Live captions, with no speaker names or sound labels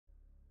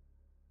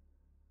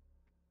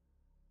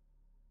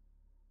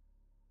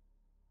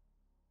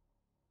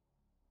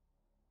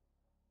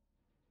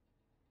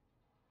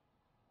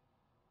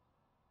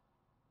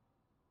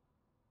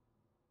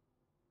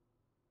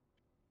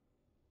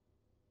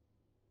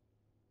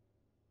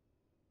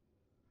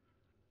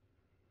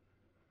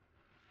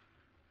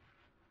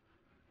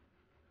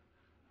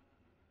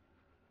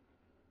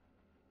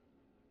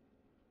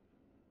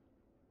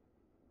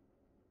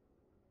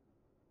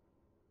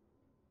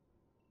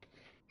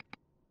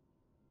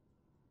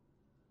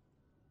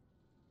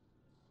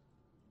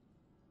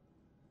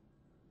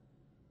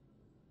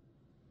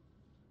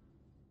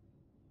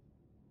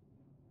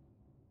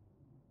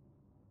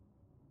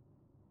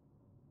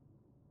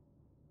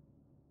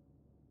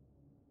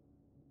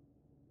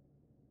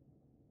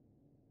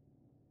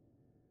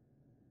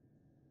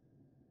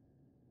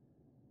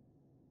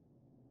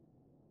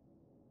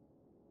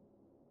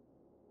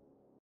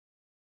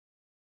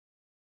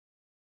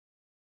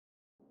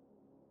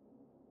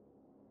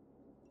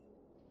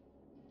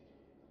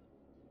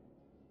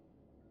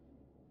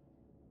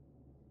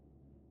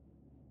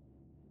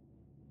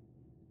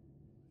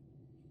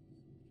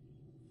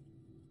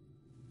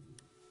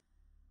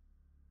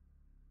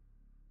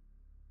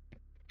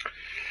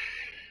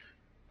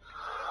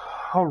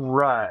All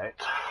right.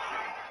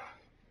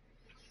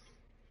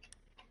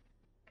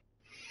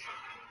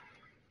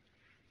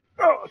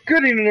 Oh,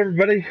 good evening,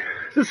 everybody.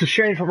 This is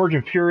Shane from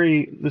Urgent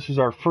Fury. This is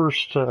our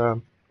first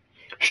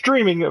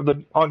streaming of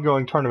the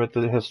ongoing tournament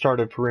that has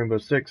started for Rainbow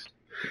Six.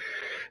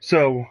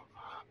 So,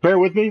 bear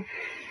with me.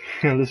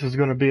 This is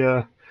going to be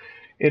a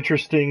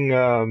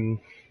interesting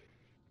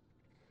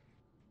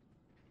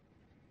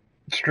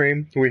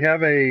stream. We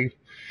have a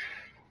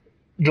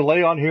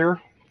delay on here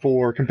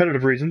for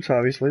competitive reasons.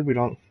 Obviously,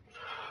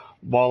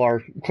 while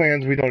our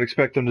clans, we don't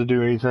expect them to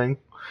do anything.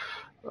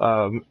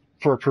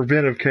 For a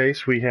preventive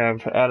case, we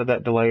have added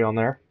that delay on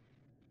there.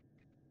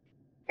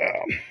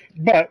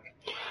 But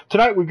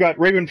tonight we've got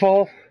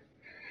Ravenfall,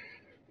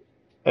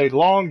 a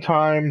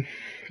long-time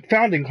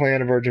founding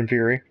clan of Urgent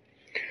Fury,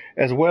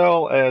 as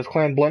well as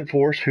Clan Blunt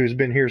Force, who's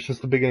been here since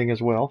the beginning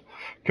as well,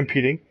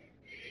 competing.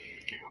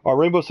 Our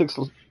Rainbow Six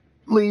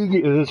League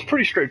is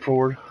pretty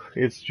straightforward.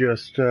 It's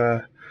just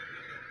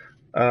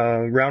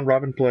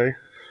round-robin play,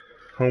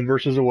 home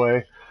versus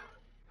away,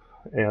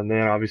 and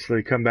then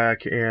obviously come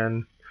back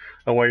and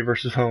away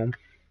versus home.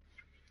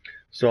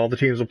 So all the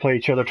teams will play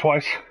each other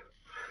twice.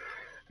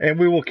 And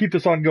we will keep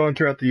this on going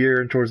throughout the year,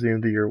 and towards the end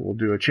of the year we'll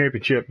do a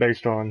championship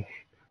based on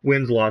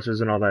wins,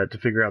 losses, and all that to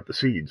figure out the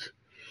seeds.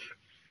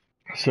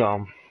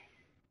 So,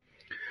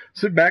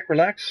 sit back,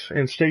 relax,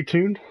 and stay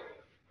tuned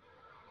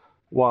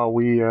while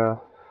we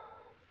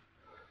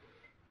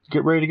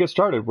get ready to get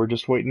started. We're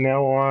just waiting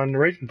now on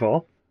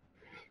Ravenfall,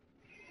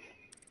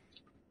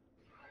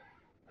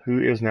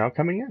 who is now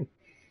coming in.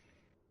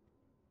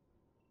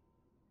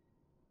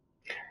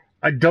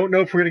 I don't know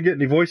if we're going to get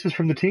any voices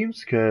from the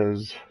teams,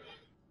 because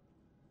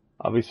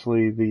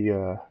obviously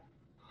the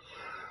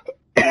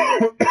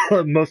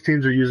most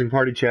teams are using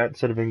party chat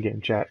instead of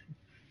in-game chat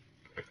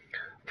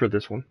for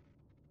this one.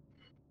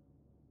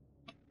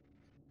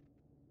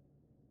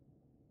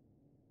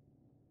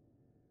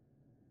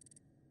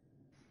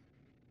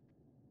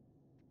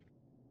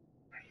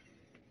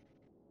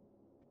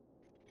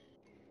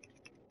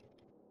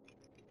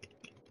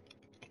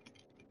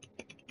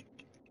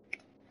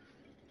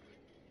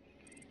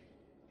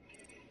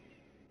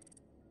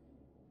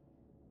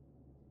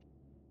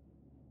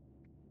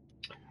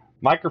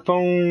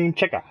 Microphone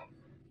checker.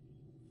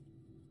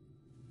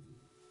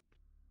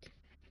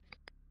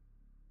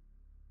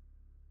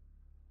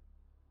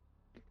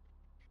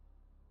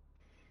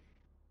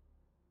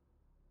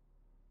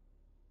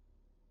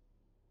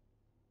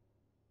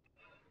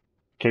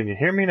 Can you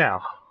hear me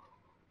now?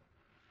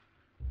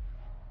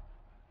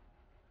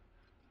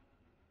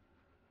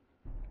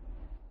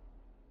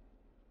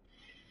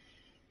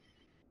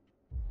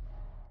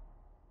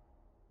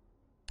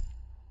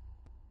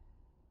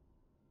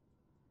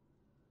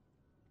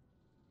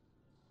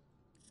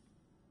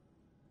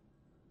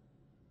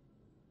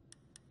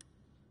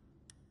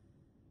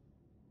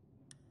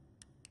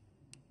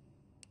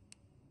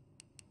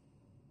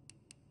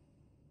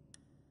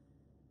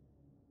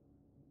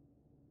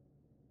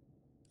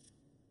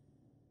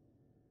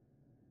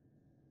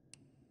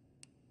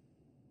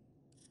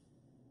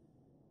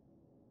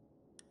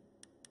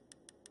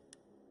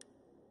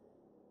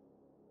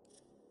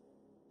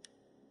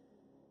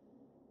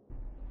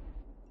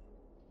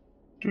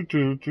 Hmm.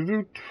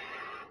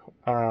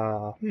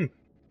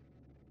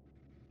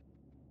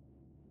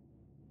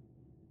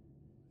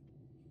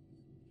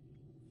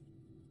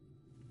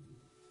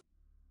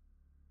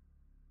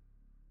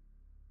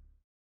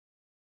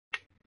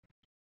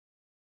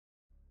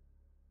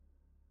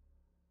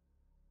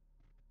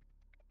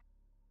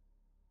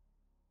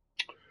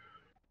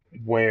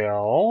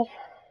 Well,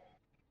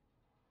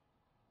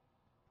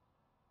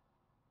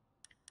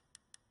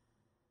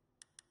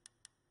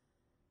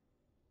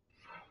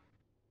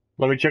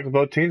 let me check with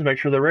both teams, make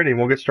sure they're ready, and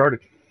we'll get started.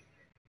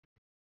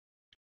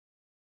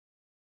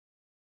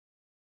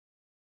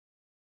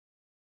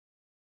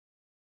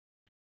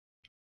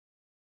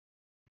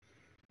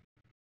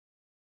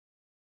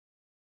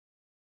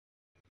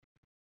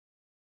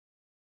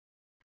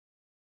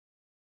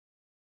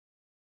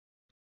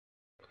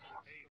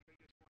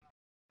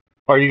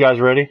 Are you guys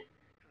ready?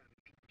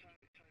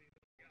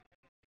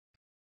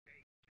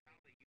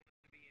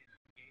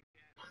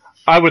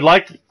 I would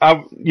like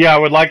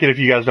it if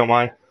you guys don't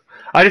mind.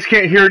 I just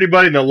can't hear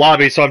anybody in the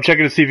lobby, so I'm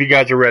checking to see if you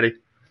guys are ready.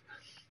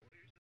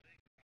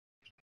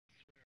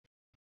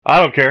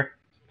 I don't care.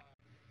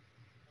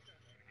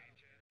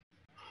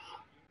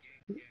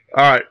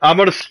 All right, I'm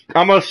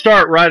gonna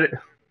start right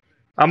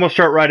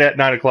at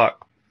 9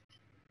 o'clock.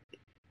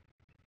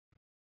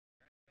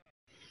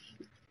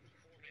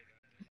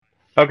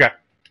 Okay.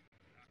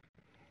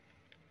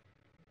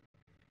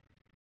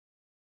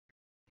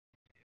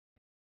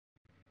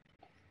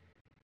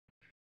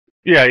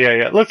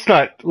 Yeah. Let's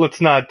not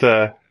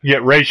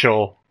get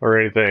racial or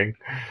anything.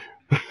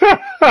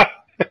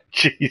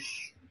 Jeez.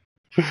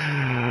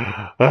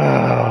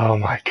 Oh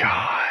my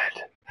God.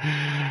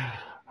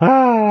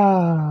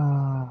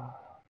 Ah.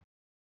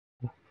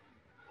 All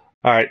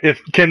right.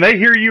 Can they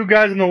hear you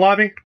guys in the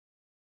lobby?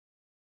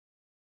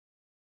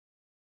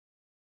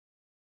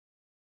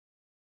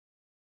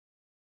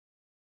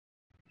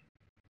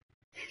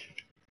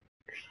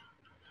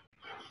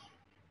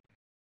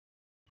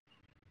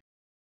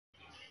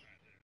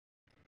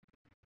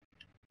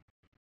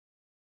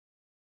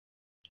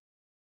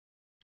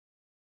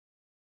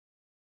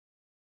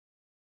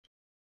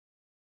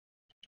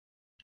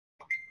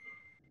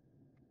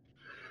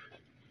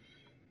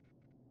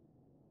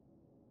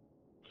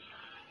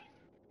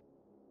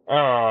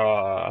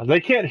 They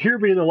can't hear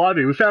me in the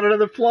lobby. We found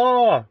another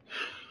flaw.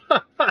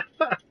 All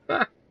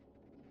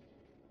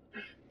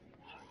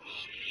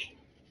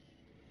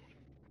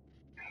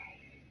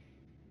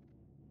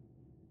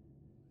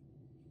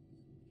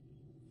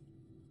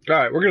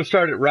right, we're going to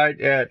start it right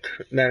at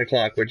 9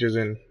 o'clock, which is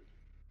in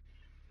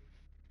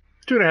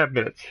 2.5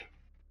 minutes.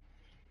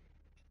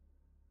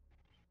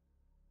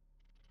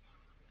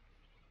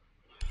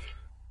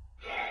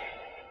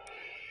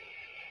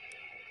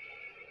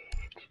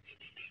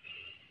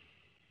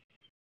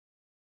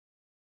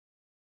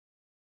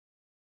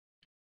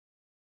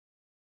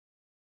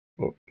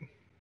 Oh.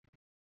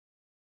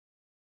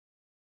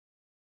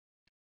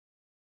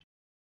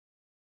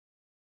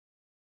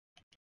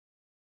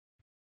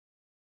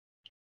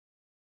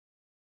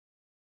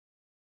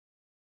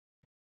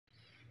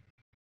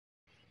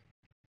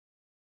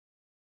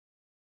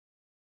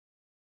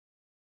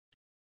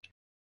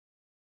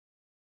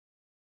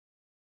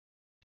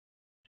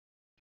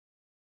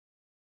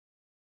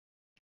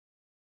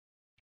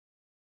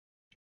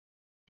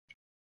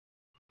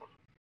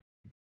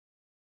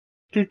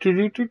 Toot, toot,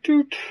 toot, toot,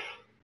 toot.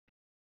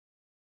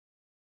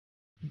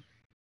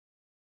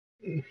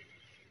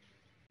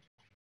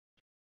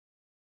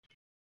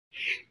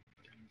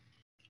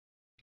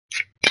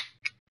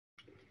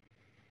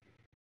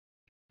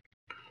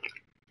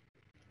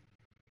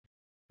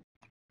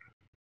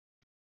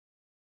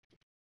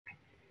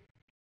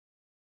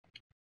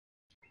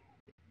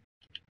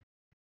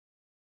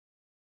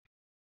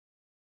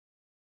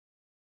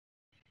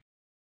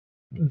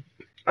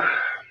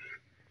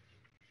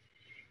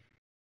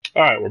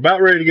 All right, we're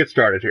about ready to get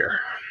started here.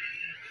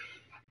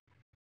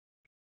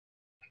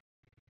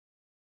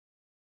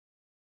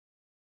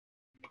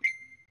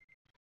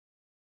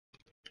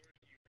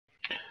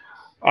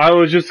 I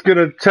was just going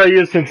to tell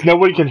you, since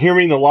nobody can hear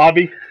me in the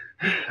lobby,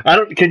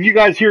 can you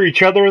guys hear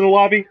each other in the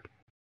lobby?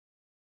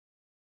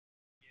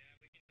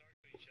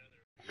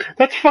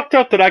 That's fucked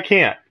up that I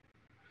can't.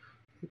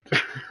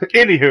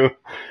 Anywho,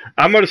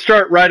 I'm going to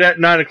start right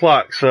at 9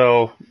 o'clock,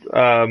 so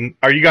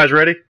are you guys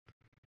ready?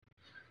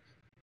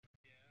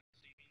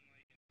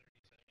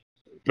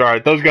 All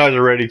right, those guys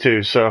are ready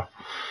too, so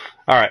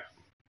all right.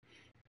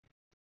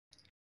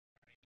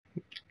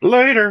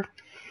 Later.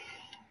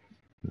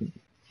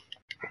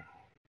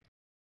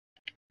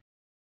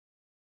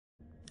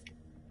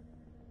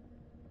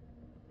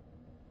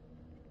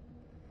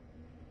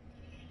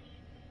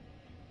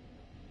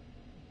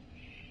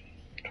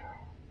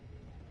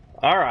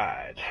 All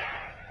right.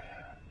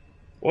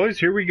 Boys,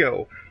 here we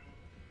go.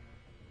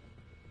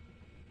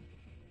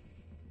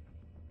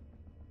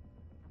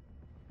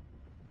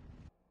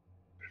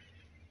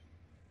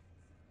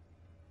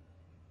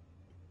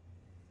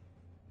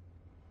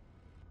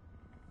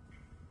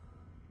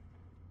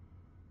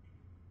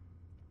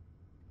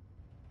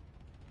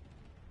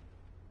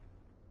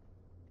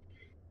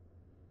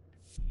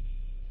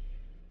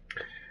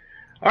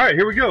 All right,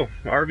 here we go.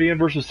 RVN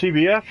versus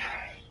CBF.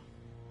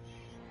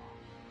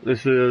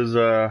 This is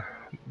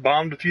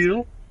bomb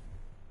defusal.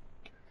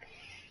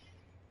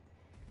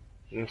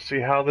 Let's see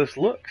how this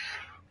looks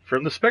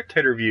from the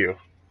spectator view.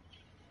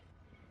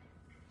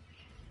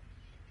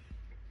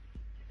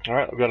 All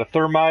right, I've got a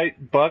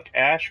thermite, buck,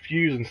 ash,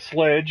 fuse, and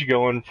sledge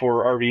going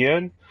for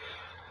RVN.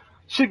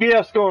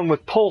 CBF's going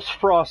with pulse,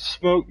 frost,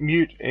 smoke,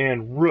 mute,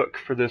 and rook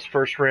for this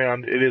first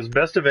round. It is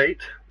best of 8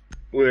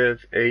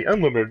 with a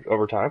unlimited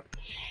overtime.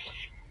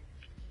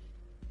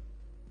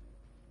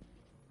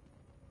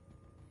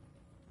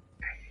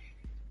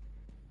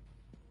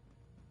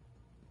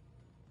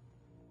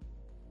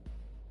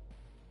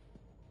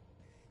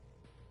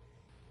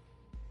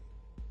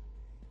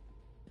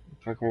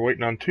 Looks like we're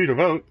waiting on 2 to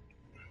vote.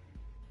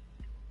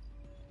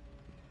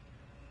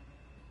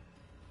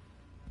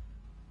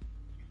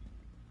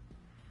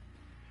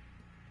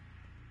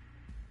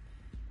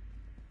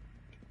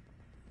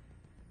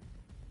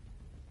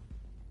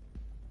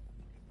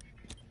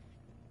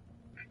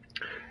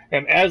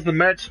 And as the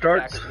match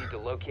starts,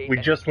 we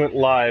just went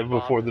live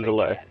before the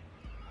delay.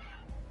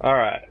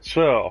 Alright,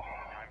 so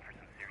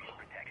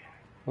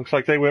looks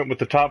like they went with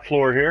the top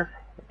floor here.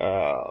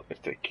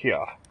 Let's think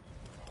here.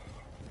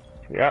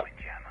 Yep.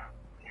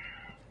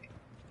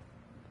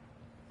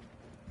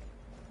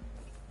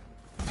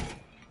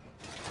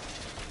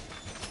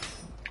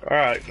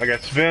 Alright, I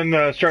got Sven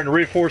starting to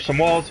reinforce some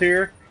walls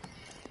here.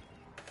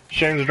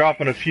 Shane's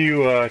dropping a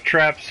few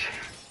traps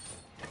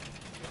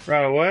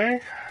right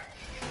away.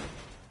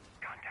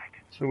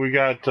 So we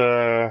got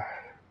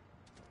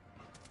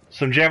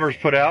some jammers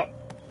put out.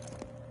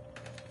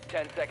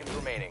 10 seconds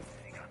remaining.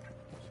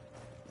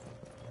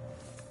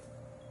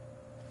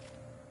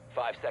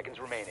 5 seconds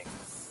remaining.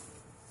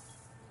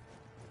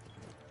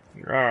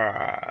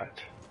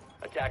 Alright.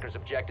 Attacker's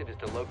objective is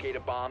to locate a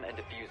bomb and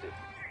defuse it.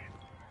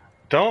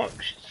 Don't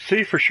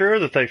see for sure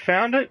that they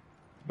found it,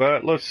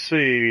 but let's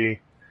see.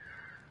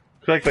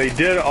 Looks like they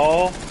did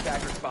all.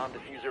 Attacker's bomb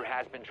diffuser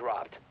has been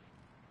dropped.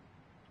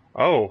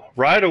 Oh,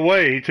 right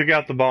away he took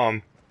out the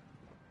bomb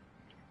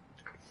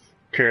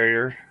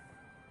carrier.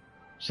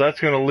 So that's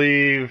going to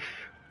leave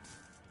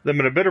them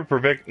in a bit of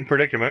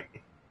predicament.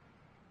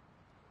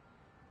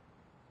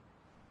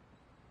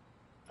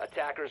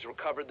 Attackers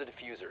recovered the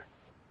diffuser.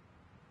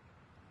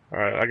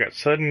 Alright, I got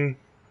Sudden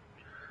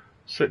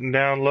sitting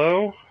down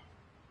low.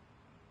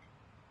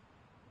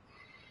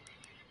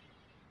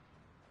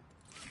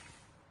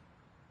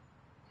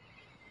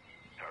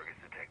 Target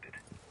detected.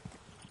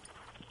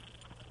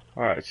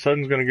 Alright,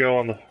 Sudden's going to go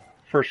on the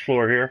first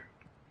floor here.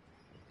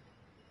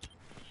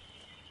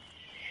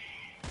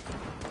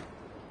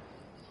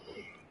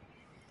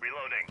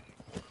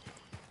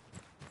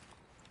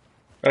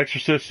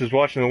 Exorcist is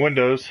watching the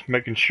windows,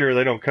 making sure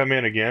they don't come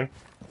in again.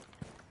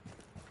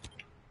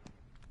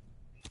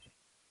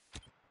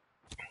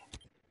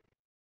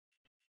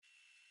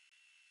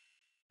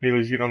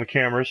 Neely's getting on the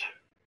cameras.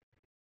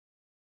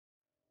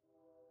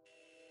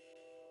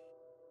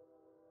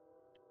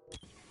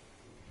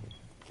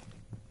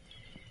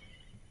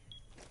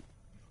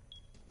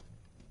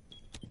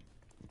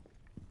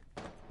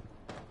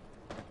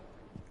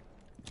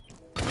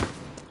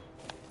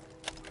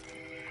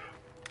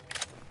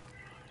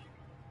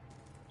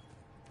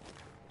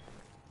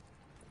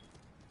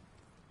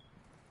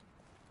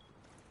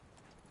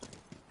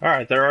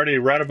 Alright, they're already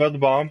right above the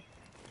bomb.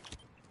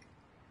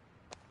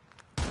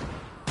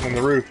 On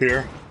the roof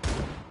here.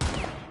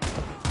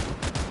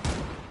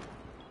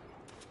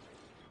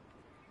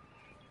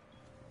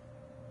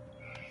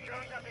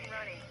 Drone's up and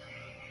running.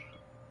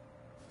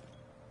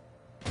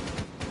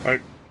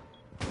 Alright.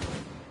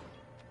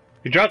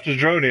 He dropped his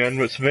drone in,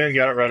 but Sven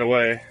got it right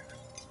away.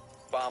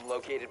 Bomb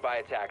located by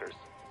attackers.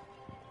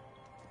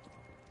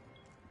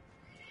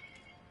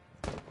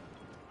 I'm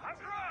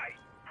dry.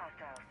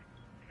 Hostiles.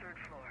 3rd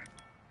floor.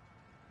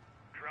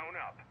 Drone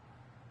up.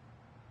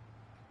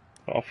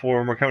 All four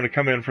of them are coming to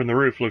come in from the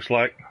roof, looks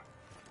like.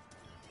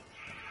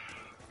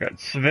 Got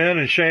Sven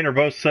and Shane are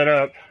both set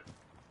up.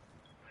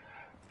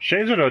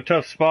 Shane's in a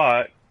tough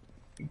spot,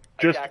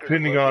 just Attackers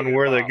depending on located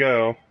where a they bomb.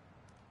 go.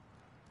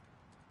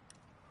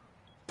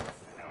 Zone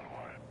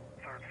 1.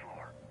 3rd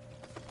floor.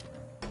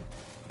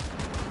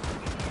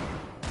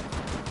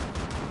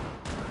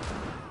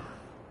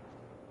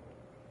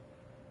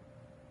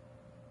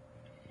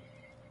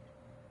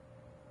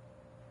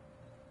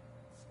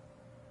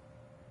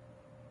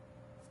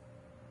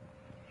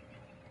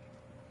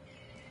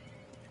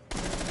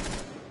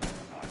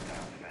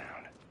 Hostiles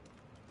found.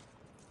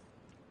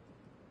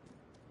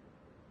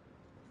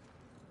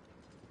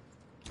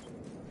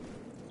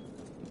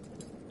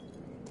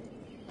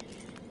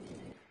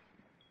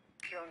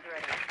 Drone's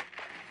ready.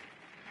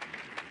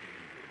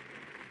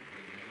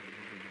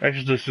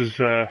 Exorcist is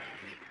turning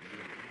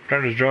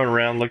his drone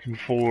around looking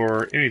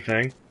for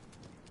anything.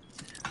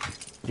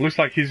 Looks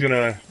like he's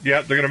gonna,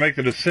 yep, they're gonna make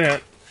the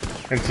descent,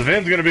 and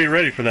Sven's gonna be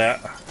ready for that.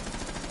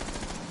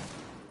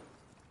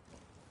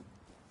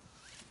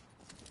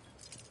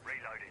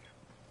 Reloading.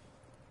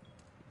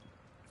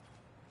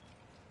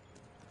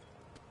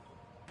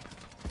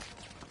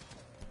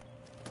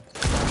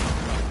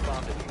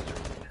 Bomb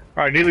diffuser.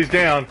 Alright, Neely's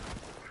down.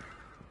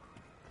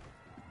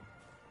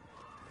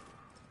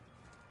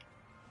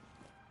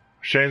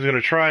 Shane's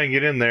gonna try and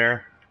get in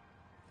there.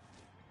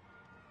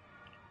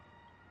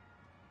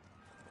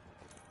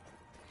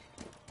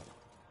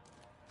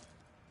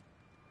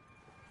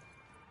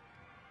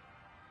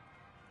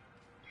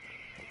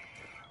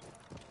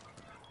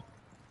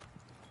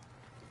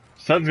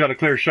 Sun's got a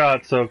clear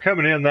shot, so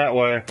coming in that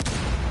way,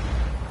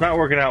 not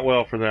working out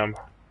well for them.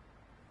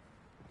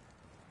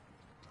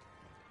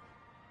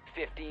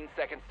 15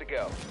 seconds to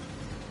go.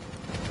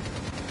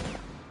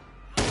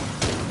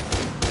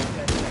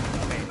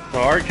 So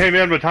Art came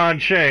in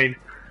behind Shane.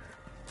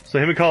 So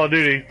him and Call of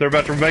Duty, they're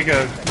about to make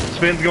a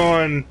Sven's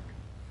going.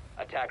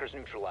 Attackers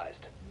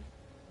neutralized.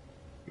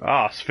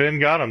 Ah, Sven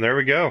got him. There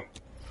we go.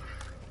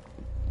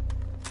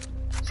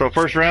 So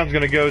first round's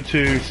going to go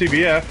to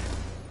CBF.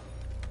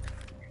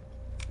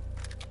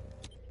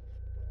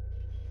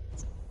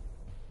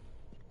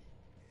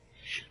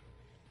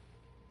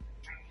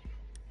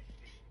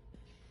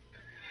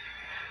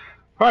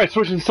 All right,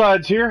 switching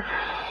sides here.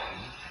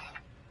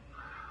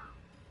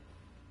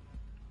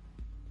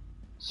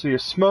 See a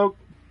Smoke,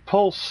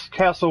 Pulse,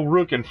 Castle,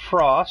 Rook, and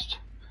Frost.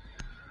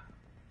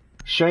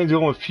 Shane's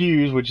going with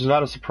Fuse, which is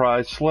not a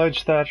surprise.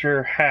 Sledge,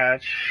 Thatcher,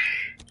 Ash.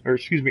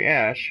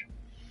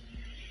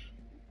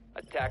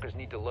 Attackers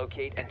need to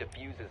locate and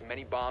defuse as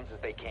many bombs as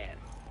they can.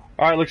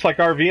 All right, looks like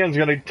RVN's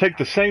going to take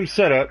the same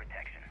setup.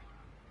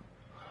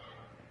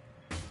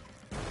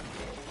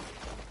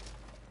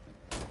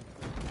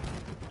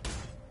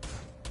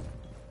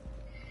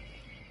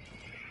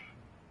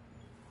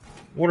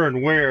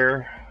 Wondering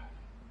where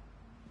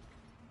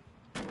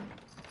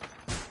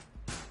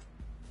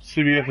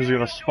CBF is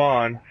going to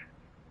spawn.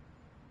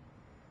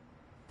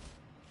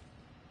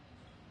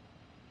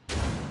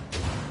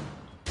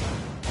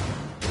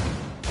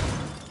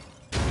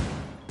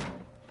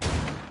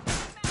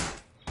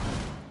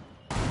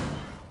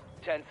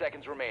 10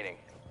 seconds remaining.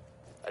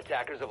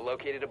 Attackers have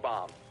located a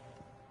bomb.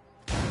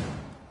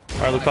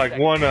 Alright, looks like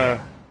one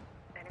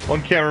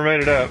camera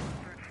made it up.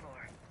 Third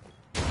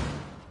floor.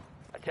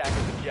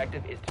 Attackers'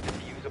 objective is to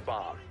defuse a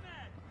bomb.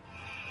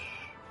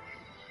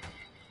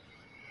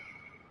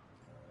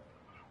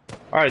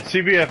 Alright,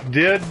 CBF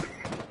did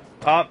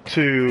opt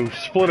to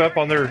split up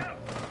on their...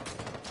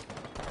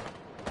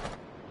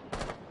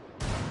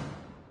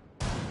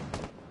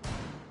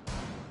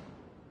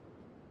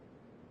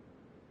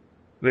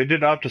 They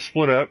did opt to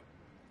split up.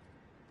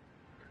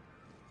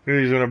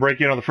 He's going to break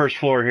in on the first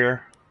floor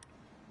here.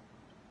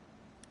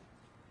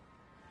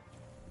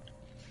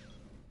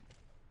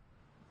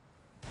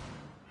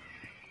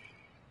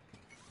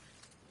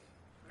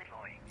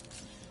 Deploying.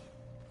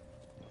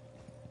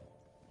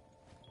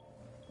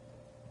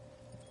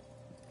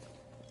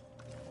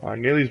 Alright,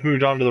 Neely's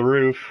moved onto the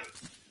roof.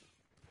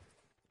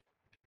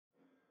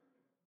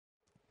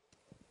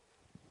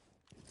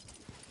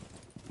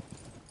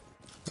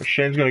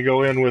 Shane's going to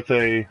go in with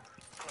a...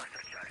 Cluster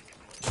charge.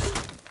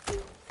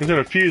 He's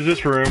going to fuse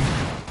this room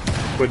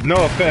with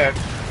no effect.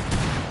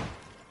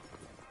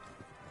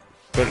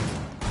 But...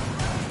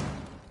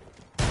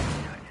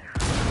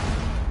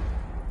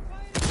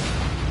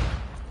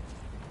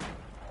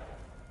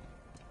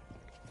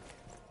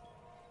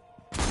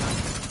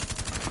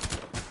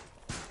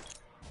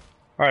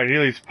 Alright,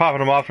 Neely's popping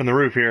them off from the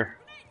roof here.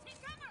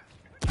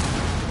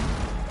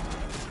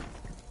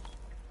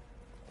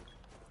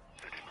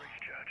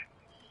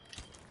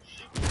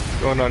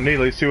 Going on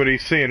Neely, see what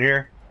he's seeing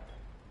here.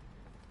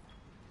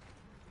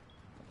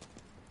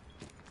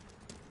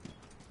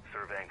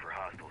 Surveying for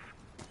hostiles.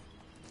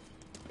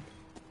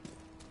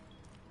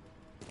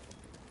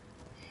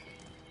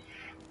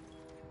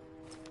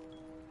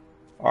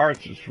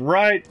 Art's is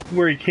right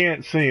where he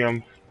can't see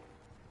him.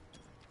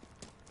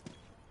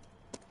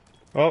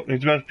 Oh,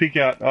 he's about to peek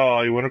out.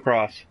 Oh, he went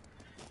across.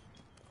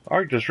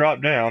 Art just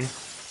dropped down.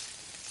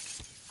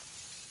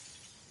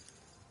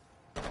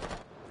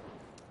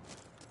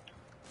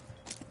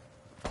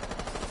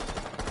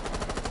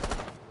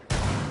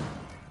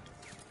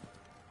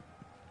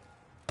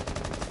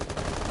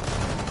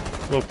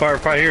 Little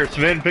firefight here.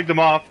 Sven picked them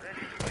off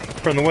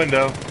from the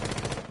window.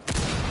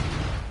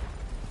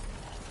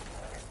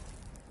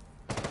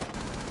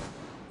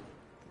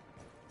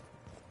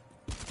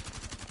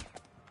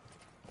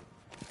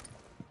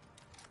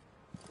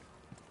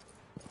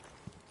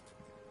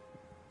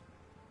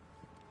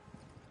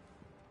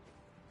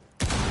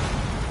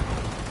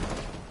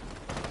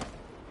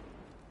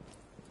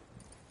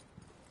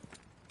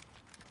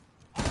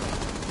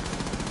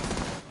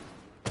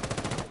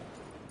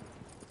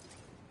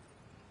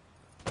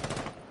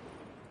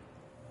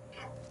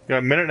 Got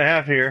a minute and a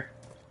half here.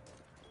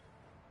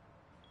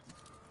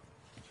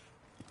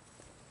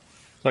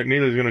 Looks like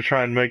Neely's going to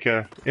try and make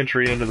a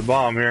entry into the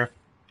bomb here.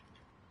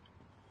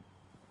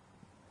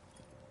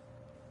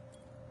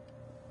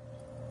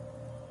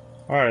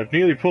 Alright, if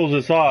Neely pulls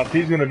this off,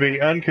 he's going to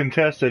be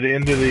uncontested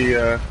into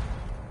the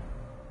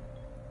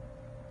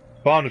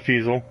bomb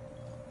defusal.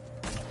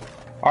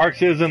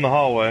 Arx is in the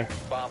hallway.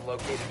 Bomb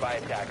located by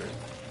attackers.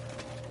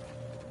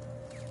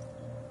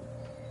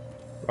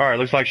 Alright,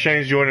 looks like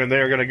Shane's joining. They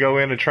are going to go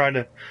in and try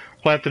to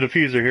plant the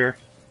diffuser here.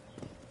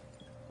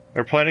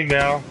 They're planting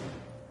now.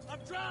 I'm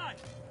dry.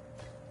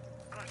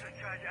 Cluster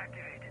charge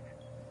activated.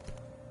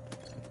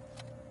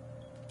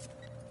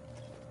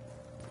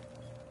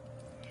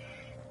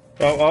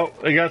 Oh,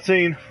 they got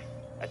seen.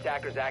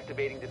 Attackers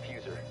activating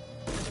diffuser.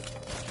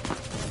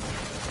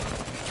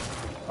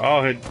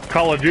 Oh,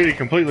 Call of Duty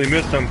completely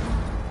missed him.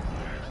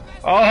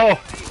 Oh,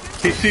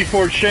 he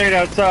C4'd Shane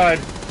outside.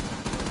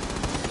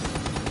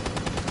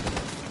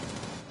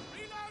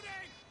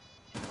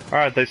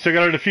 Alright, they still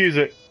gotta defuse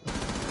it.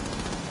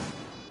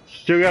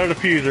 Still got a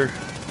diffuser.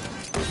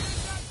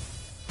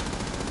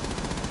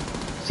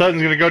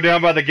 Sutton's gonna go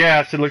down by the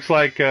gas. It looks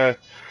like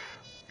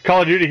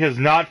Call of Duty has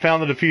not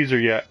found the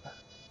diffuser yet.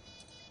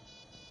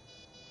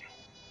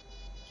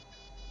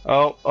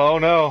 Oh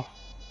no.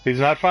 He's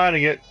not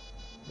finding it.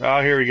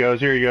 Oh, here he goes,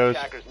 here he goes.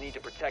 Attackers need to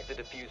protect the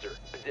diffuser.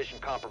 Position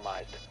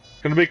compromised.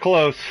 It's gonna be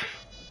close.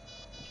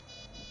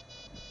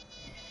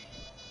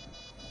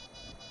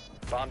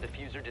 Bomb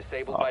diffuser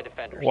disabled by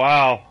defenders.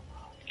 Wow.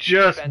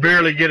 Just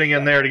barely getting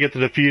in there to get the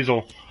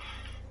defusal.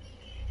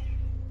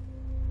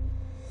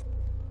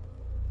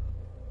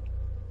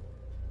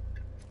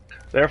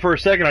 There for a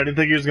second, I didn't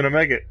think he was going to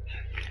make it.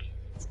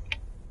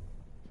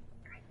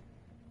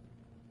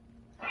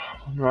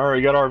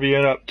 Alright, got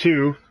RVN up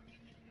 2-0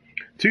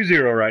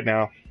 right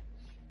now.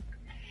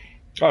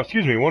 Oh,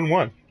 excuse me,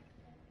 1-1.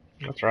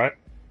 That's right.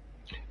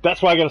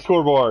 That's why I got a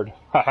scoreboard.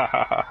 Ha ha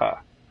ha ha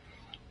ha.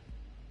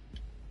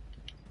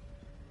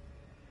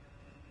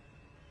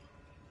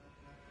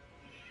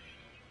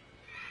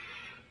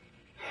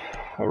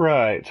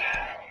 Alright.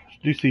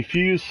 Do see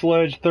Fuse,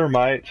 Sledge,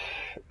 Thermite,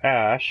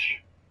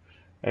 Ash,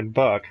 and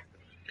Buck.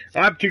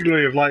 I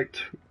particularly have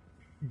liked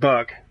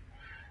Buck,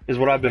 is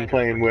what I've been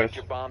playing with.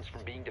 Your bombs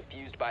from being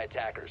defused by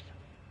attackers.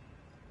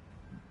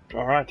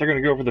 Alright, they're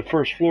going to go for the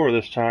first floor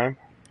this time.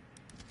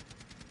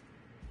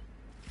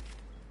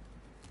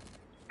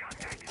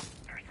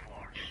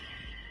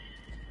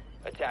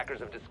 Attackers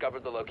have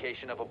discovered the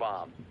location of a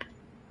bomb.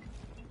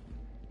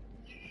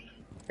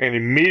 And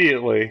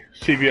immediately,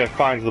 CBS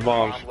finds the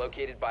bombs. Bomb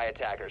located by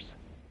attackers.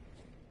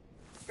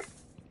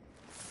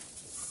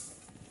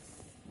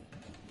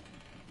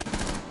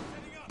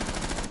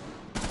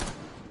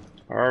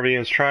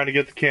 RVN's trying to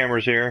get the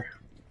cameras here.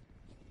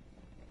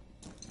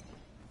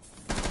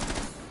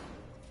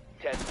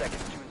 10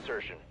 seconds to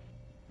insertion.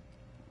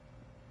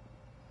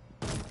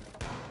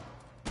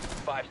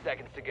 5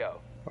 seconds to go.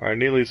 Alright,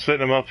 Neely's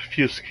setting him up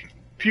a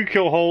few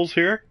kill holes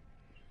here.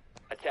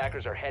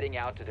 Attackers are heading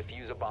out to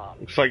defuse a bomb.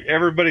 Looks like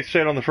everybody's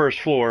staying on the first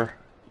floor.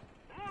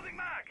 Moving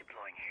mark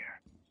deploying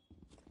here.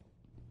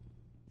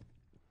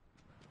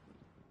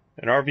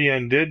 And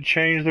RVN did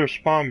change their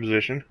spawn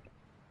position.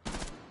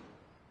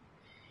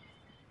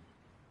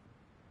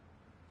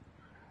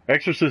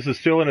 Exorcist is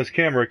still in his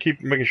camera,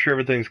 keep making sure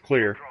everything's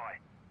clear. Try.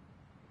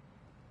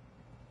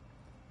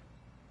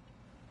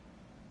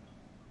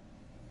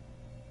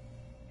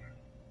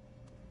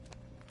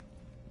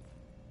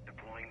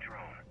 Deploying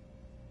drone.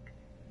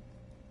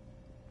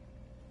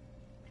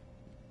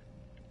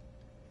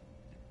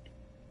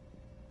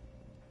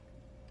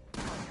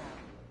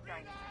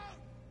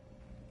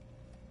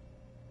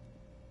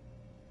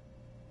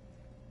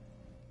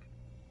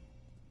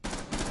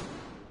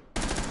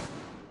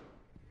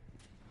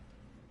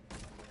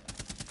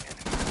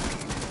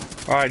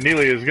 Alright,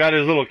 Neely has got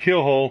his little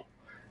kill hole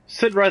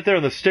sitting right there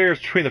on the stairs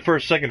between the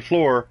first and second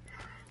floor.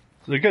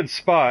 It's a good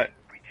spot.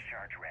 Breach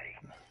charge ready.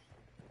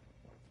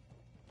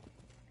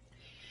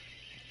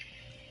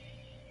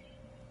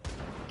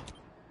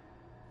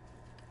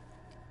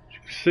 You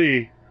can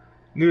see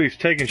Neely's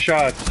taking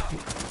shots.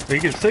 You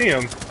can see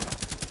him.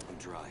 I'm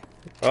dry.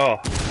 Oh.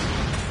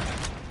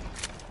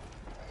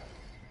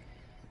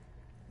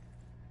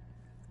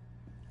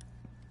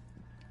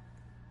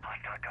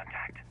 Hostile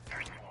contact.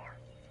 First floor.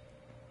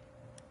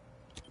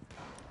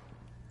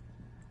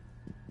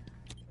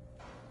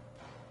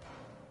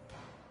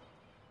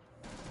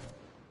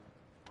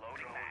 Loading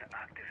drone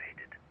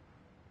activated.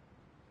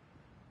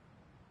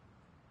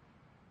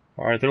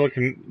 Alright, they're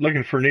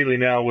looking for Neely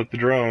now with the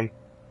drone.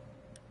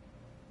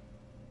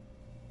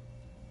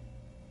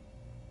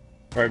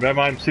 Alright, that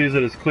mine sees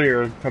it as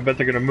clear. I bet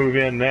they're gonna move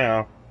in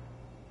now.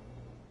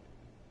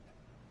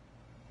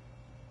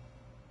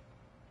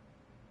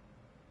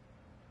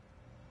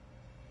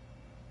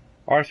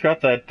 Art's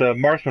got that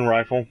marksman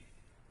rifle.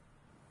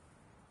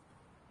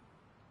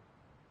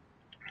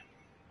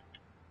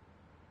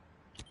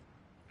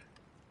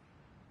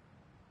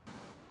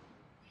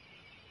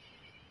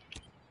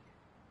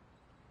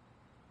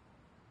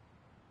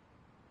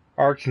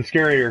 Arx and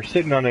Scary are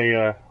sitting on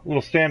a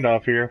little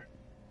standoff here.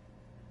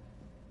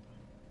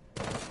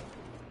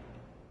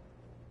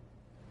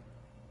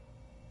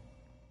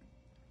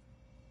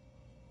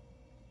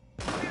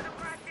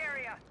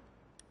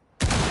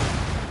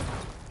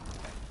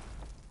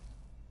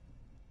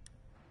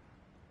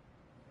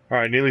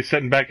 Alright, Neely's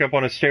setting back up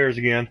on his stairs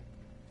again.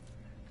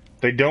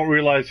 They don't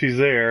realize he's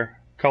there.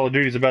 Call of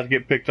Duty's about to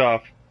get picked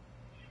off.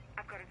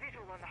 I've got a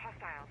visual on the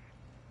hostiles.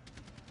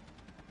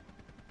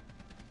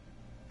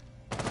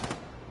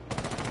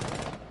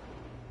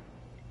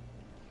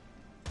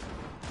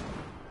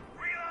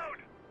 Reload!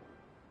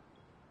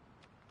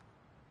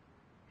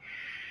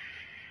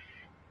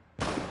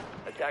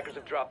 Attackers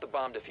have dropped the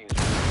bomb diffuser.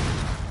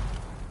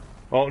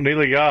 Oh,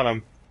 Neely got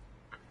him.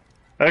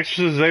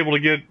 Exorcist is able to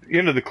get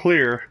into the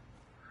clear.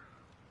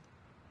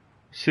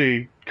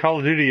 See, Call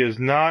of Duty is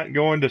not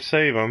going to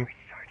save him. Research.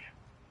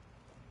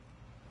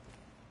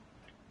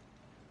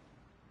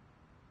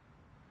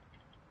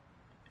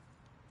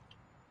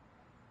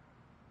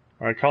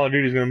 Alright, Call of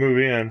Duty's gonna move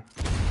in.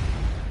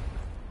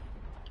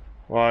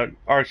 Well,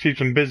 Arx keeps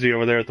him busy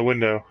over there at the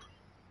window.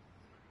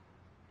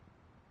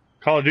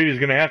 Call of Duty's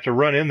gonna have to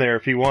run in there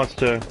if he wants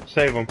to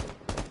save him.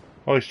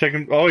 Oh,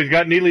 he's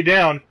got Neely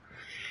down.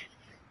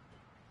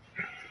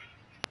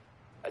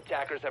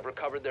 Attackers have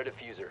recovered their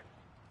diffuser.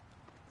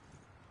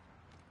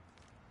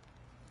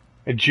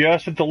 And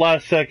just at the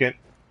last second,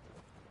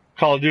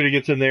 Call of Duty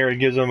gets in there and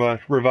gives him a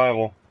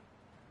revival.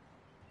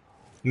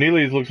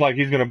 Neely looks like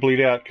he's going to bleed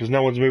out because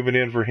no one's moving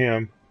in for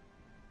him.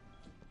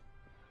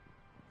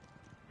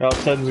 Now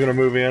Sutton's going to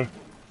move in.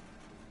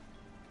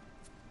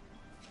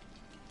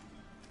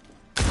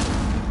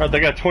 Alright, they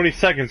got 20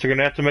 seconds. They're going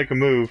to have to make a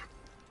move.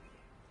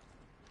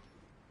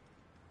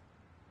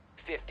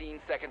 15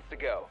 seconds to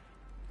go.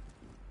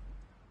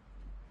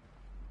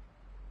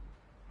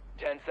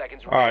 10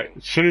 seconds remaining. Alright,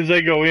 as soon as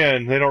they go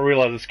in, they don't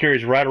realize the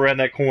Scary's right around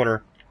that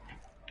corner.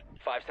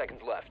 5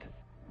 seconds left.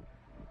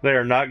 They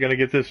are not going to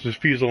get this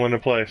diffusal into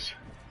place.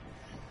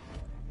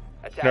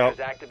 Attackers Nope.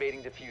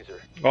 activating diffuser.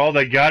 Oh,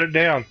 they got it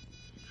down.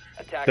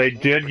 Attackers They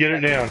need did to get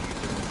it protect down. the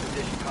diffuser.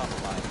 Position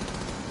compromised.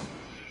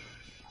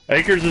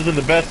 Akers is in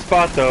the best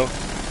spot, though.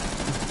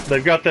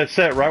 They've got that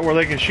set right where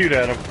they can shoot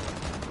at him.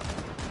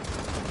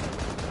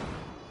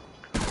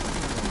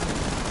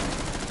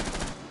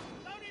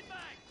 Loading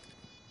back!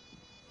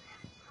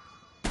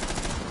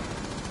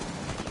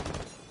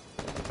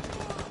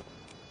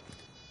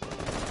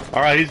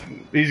 All right,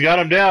 he's got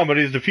him down, but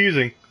he's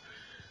defusing.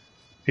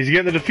 He's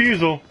getting the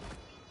defusal.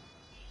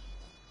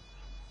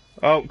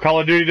 Oh,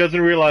 Call of Duty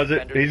doesn't realize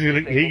it.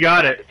 He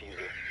got it.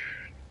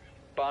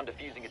 Bomb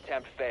defusing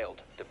attempt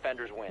failed.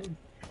 Defenders win.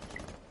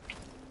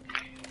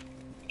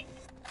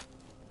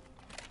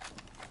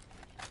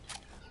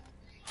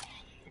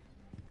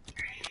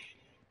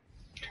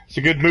 It's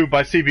a good move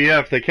by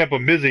CBF. They kept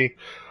him busy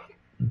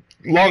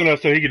long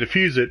enough so he could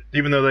defuse it,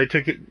 even though they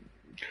took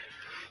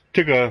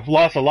a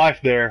loss of life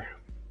there.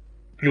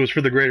 It was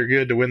for the greater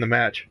good to win the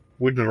match.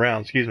 Win the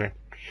round, excuse me.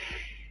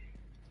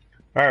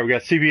 Alright, we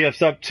got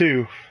CBF's up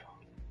 2.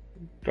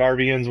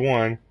 RVN's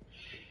 1.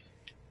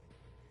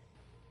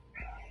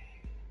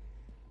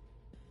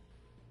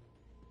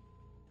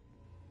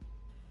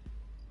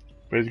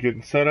 But he's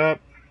getting set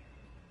up.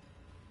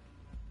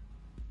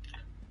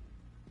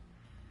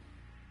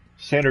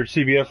 Standard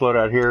CBF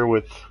loadout here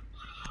with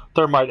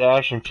Thermite,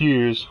 Ash, and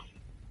Fuse.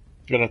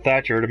 Got a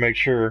Thatcher to make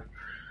sure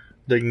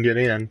they can get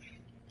in.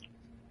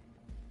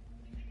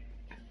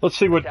 Let's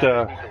see what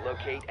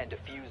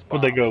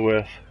they go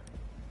with.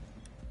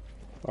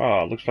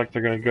 Oh, looks like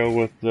they're going to go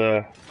with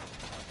the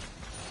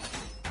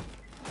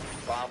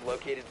bomb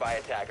located by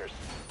attackers.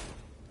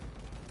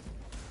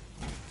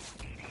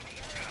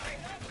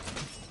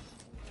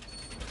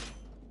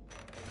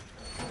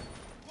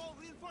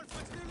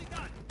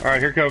 All right,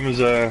 here comes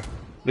the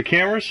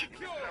cameras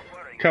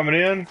coming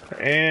in,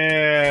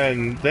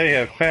 and they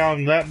have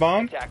found that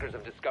bomb. Attackers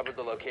have discovered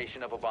the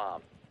location of a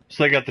bomb.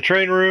 So they got the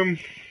train room.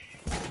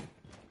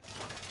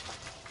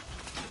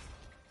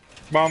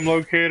 Bomb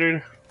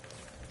located.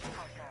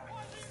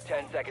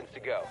 10 seconds to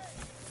go.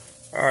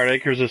 Alright,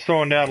 Akers is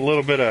throwing down a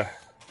little bit of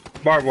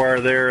barbed wire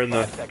there in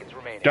the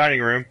dining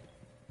room.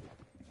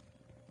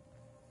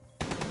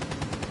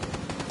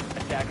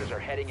 Attackers are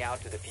heading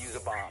out to defuse a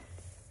bomb.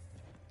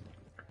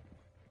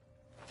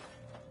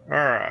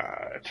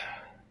 Alright.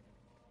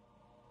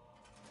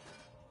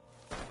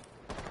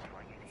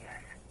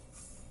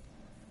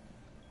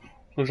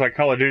 Looks like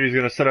Call of Duty is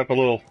going to set up a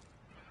little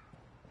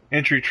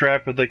entry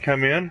trap as they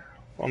come in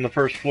on the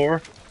first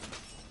floor.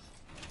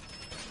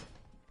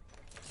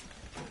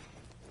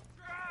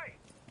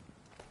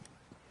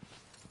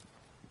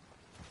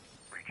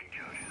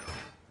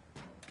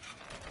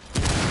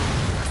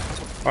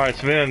 Alright,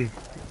 Sven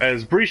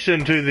has breached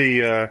into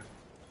the, I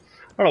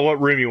don't know what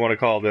room you want to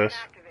call this.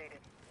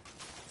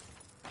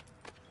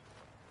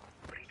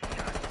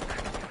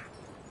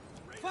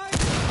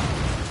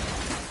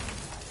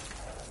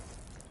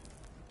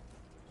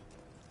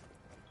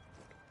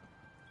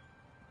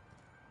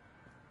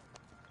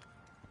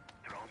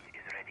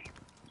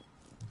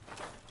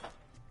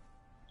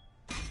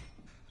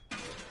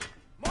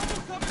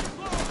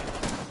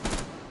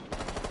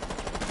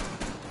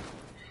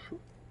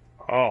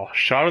 Oh,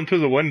 shot him through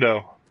the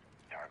window.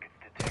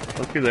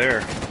 Looky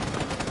there.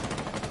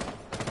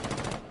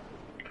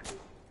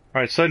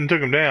 Alright, Sudden took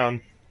him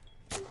down.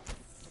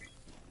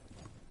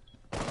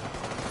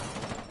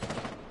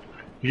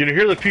 You can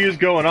hear the fuse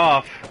going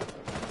off,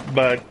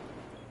 but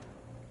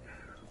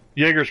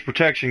Jaeger's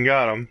protection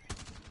got him.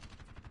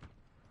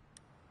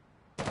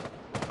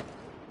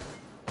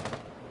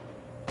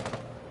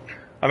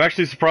 I'm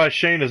actually surprised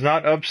Shane is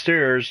not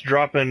upstairs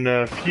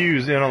dropping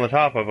fuse in on the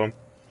top of him.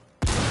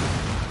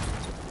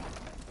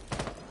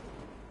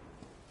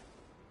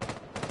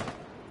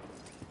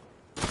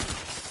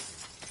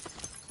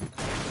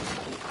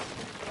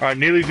 Alright,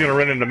 Neely's gonna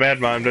run into Mad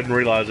Mime, doesn't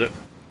realize it.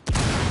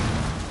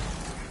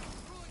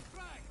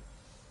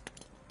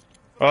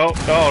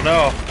 Oh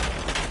no.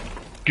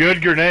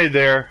 Good grenade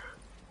there.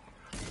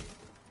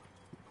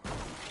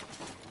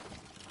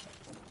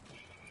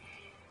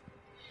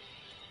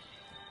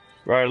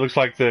 Right, looks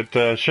like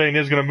that Shane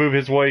is gonna move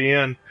his way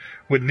in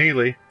with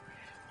Neely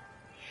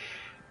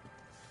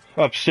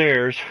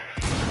upstairs.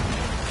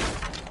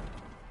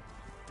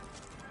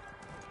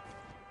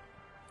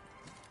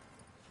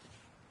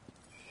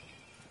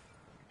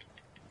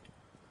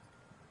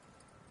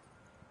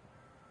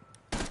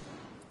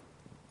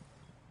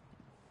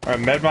 Alright,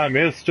 Mad Mime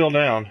is still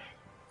down.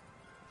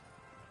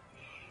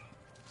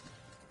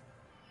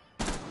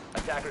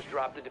 Attackers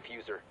dropped the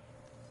diffuser.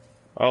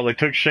 Oh, they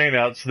took Shane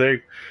out, so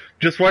they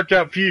just wiped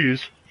out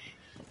Fuse.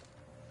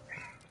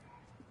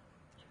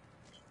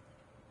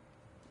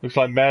 Looks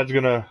like Mad's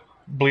gonna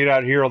bleed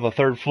out here on the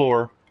 3rd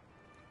floor.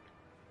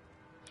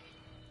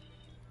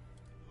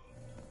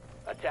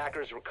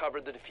 Attackers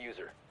recovered the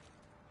diffuser.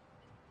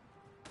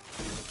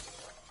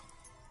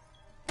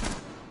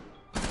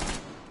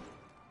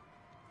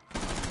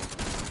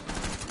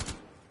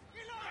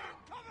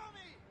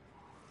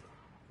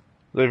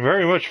 They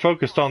very much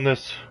focused on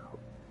this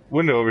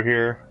window over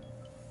here.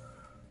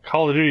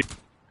 Call of Duty.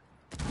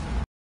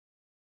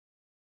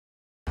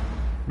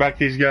 Back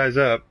these guys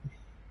up.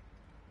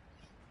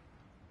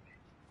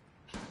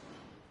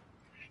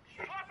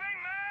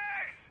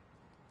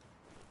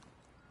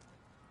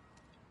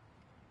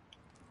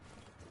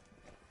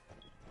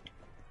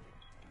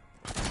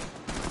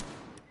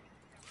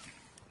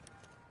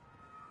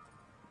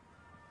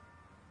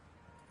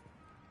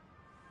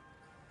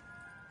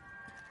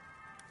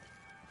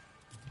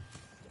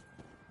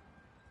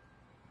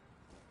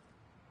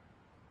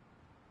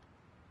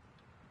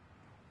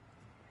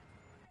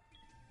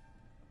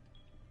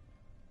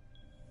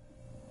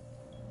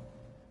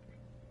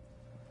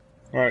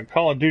 Alright,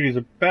 Call of Duty's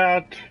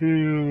about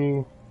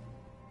to...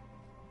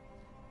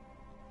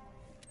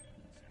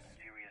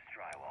 Serious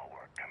drywall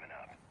work coming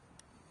up.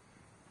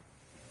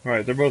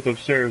 Alright, they're both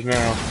upstairs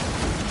now.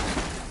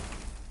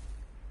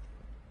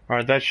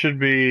 Alright, that should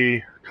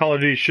be... Call of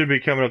Duty should be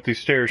coming up these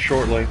stairs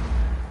shortly.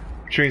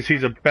 Which means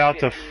he's about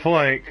to 15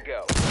 flank.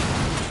 seconds to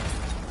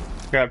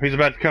go. Yep, he's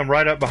about to come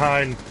right up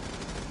behind.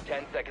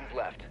 10 seconds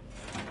left.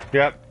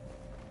 Yep.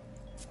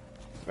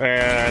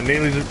 And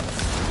Neely's...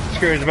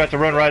 Scary's about to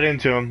run right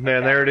into him.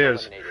 And there it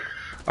is. Eliminated.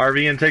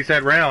 RVN takes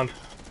that round.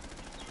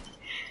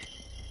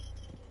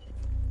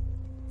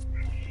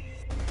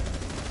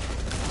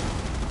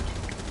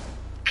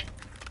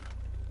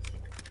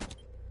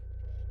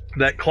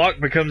 That clock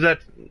becomes that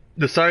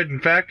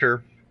deciding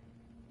factor.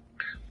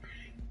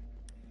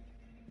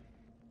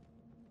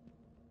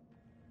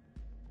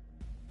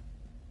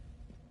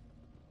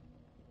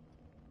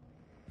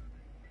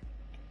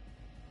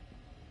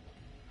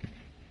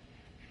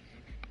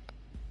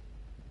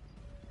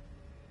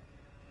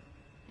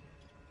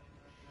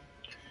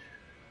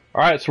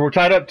 Alright, so we're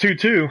tied up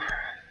 2-2.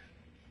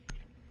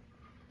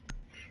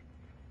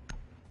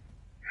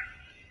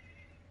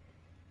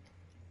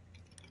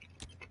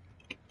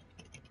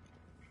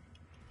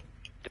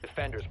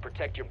 Defenders,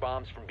 protect your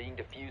bombs from being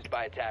defused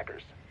by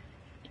attackers.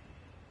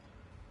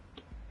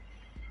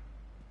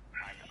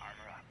 Time to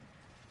armor up.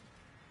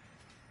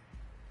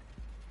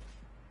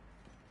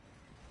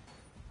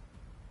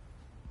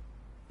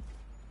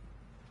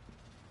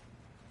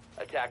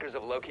 Attackers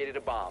have located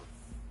a bomb.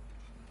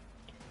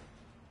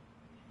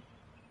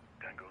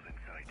 Gun goes in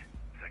sight.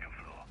 Second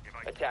floor.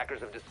 Device, Attackers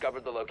have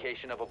discovered the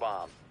location of a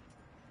bomb.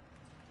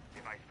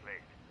 device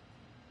placed.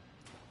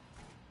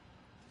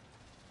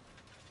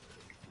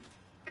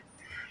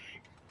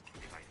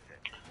 Device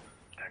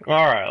set.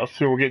 Alright, let's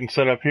see what we're getting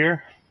set up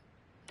here.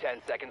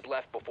 10 seconds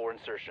left before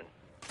insertion.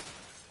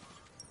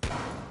 So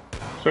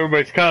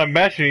everybody's kind of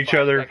matching each 5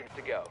 other. seconds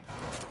to go.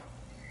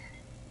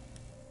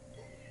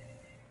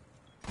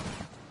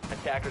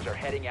 Attackers are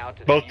heading out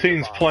to Both defuse the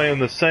teams bomb. playing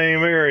the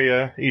same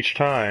area each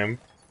time.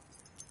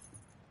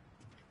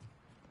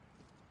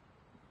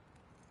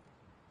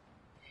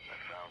 I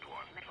found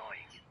one.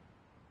 Deploying.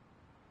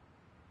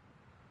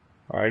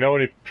 Alright,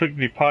 nobody took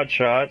any pot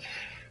shots.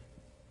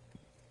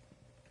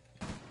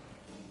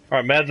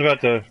 Alright, Mad's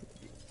about to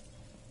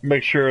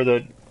make sure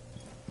that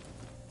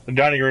the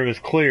dining room is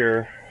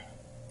clear.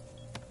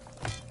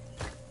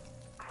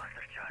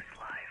 Cluster charge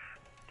live.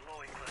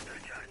 Blowing cluster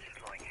charge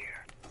flowing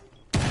here.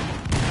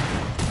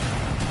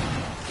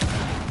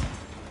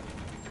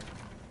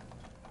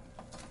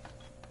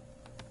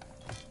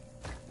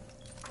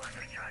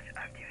 Cluster charge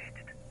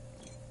activated.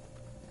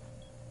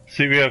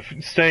 See, we have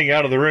staying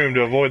out of the room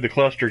to avoid the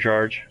cluster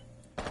charge.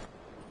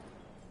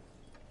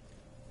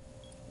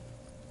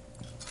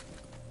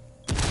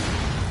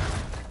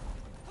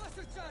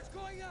 Cluster charge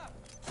going up!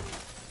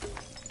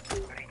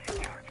 Ready to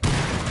charge.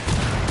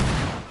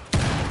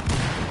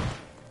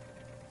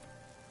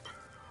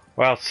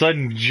 Wow,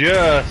 Sudden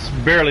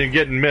just barely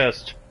getting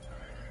missed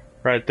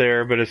right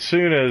there, but as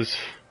soon as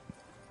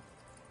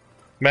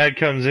Mad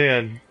comes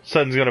in,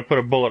 Sudden's going to put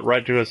a bullet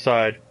right to his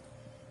side.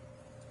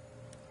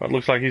 It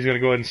looks like he's going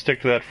to go ahead and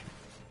stick to that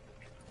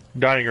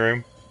dining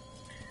room.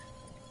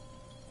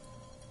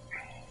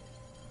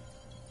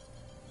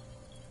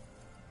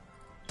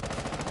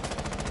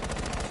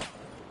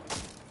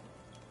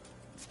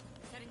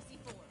 Setting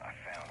C4. I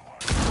found one.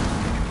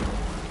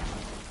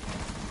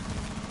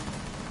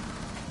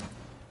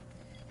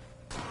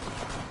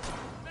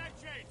 Back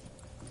chase!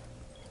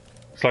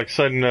 Looks like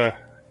Sudden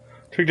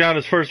took down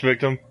his first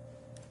victim.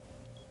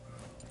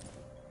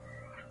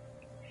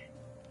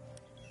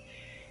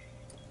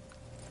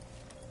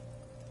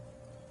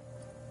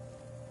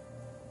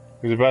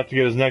 He's about to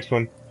get his next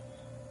one.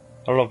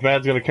 I don't know if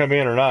Mad's going to come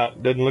in or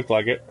not. Doesn't look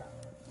like it.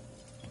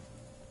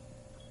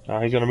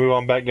 He's going to move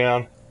on back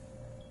down.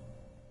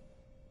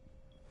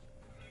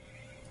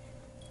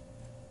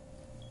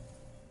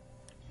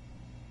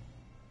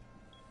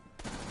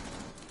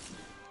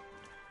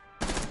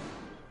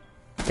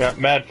 Yeah,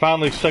 Mad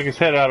finally stuck his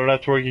head out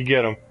enough to where he could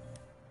get him.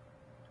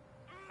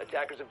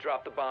 Attackers have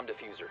dropped the bomb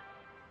diffuser.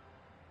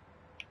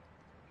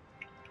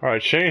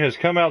 Alright, Shane has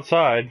come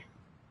outside.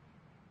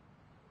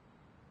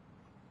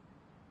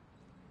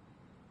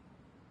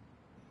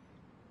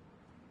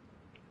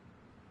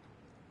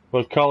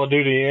 Both Call of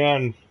Duty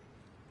and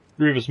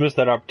Grievous missed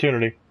that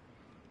opportunity.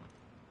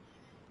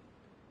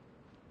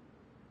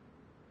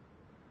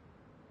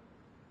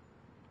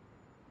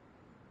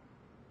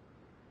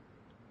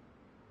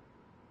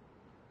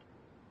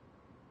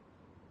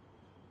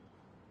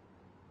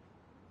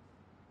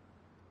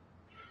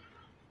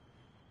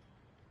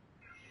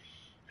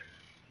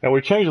 Now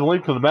we changed the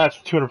length of the match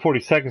to 240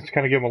 seconds to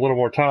kind of give them a little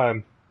more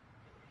time.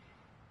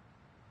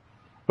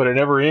 But it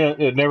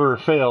never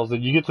fails that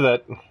you get to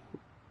that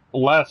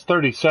last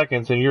 30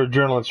 seconds and your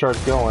adrenaline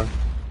starts going.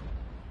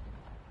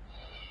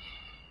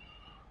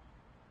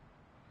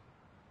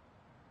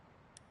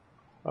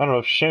 I don't know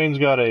if Shane's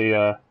got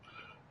a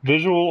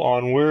visual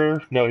on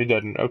where... No, he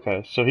doesn't.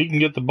 Okay, so he can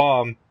get the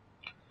bomb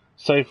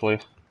safely.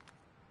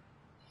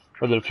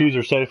 Or the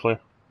diffuser safely.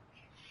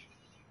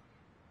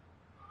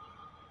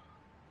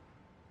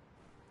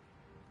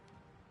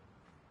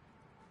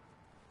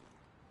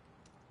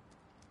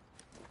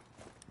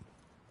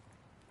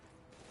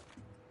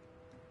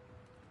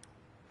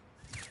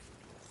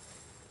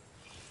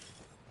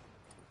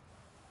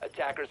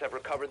 Attackers have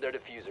recovered their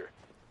diffuser.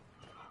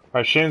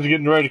 Alright, Shane's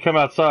getting ready to come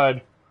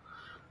outside.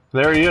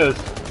 There he is.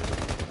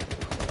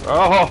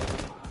 Oh!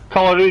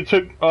 Call of Duty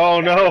took... Oh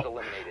Attackers no!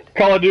 eliminated.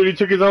 Call of Duty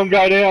took his own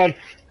guy down.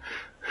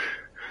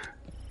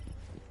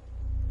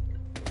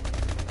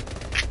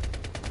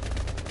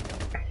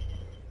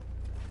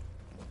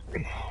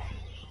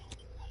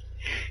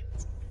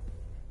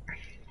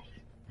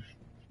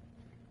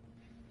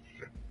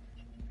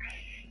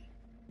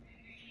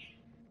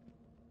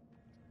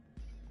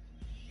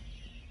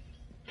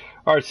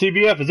 Alright,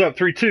 CBF is up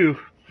 3-2.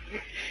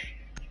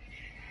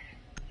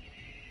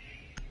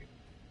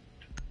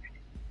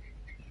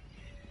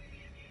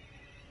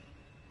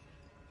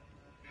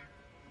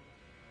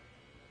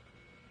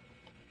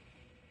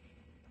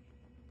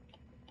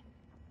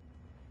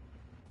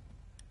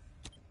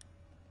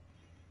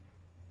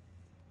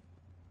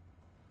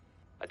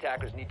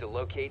 Attackers need to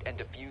locate and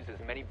defuse as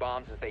many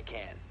bombs as they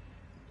can.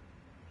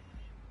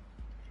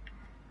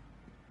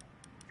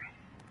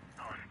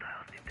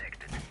 Hostiles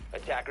detected.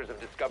 Attackers have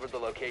discovered the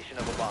location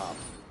of a bomb.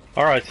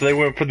 Alright, so they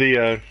went for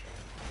the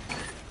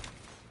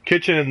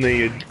kitchen and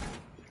the... I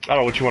don't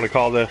know what you want to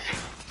call this.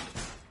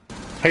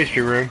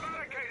 Pastry room.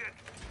 Barricaded.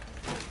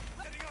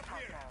 Heading up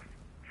here. Hostiles.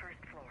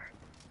 First floor.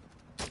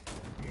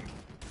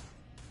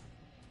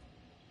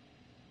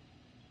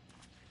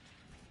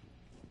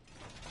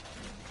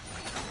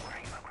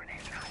 Deploying a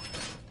grenade now.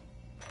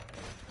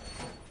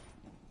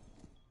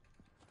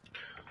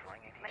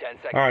 Deploying a 10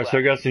 seconds Alright, so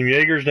we left. got some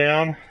Jaegers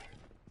down.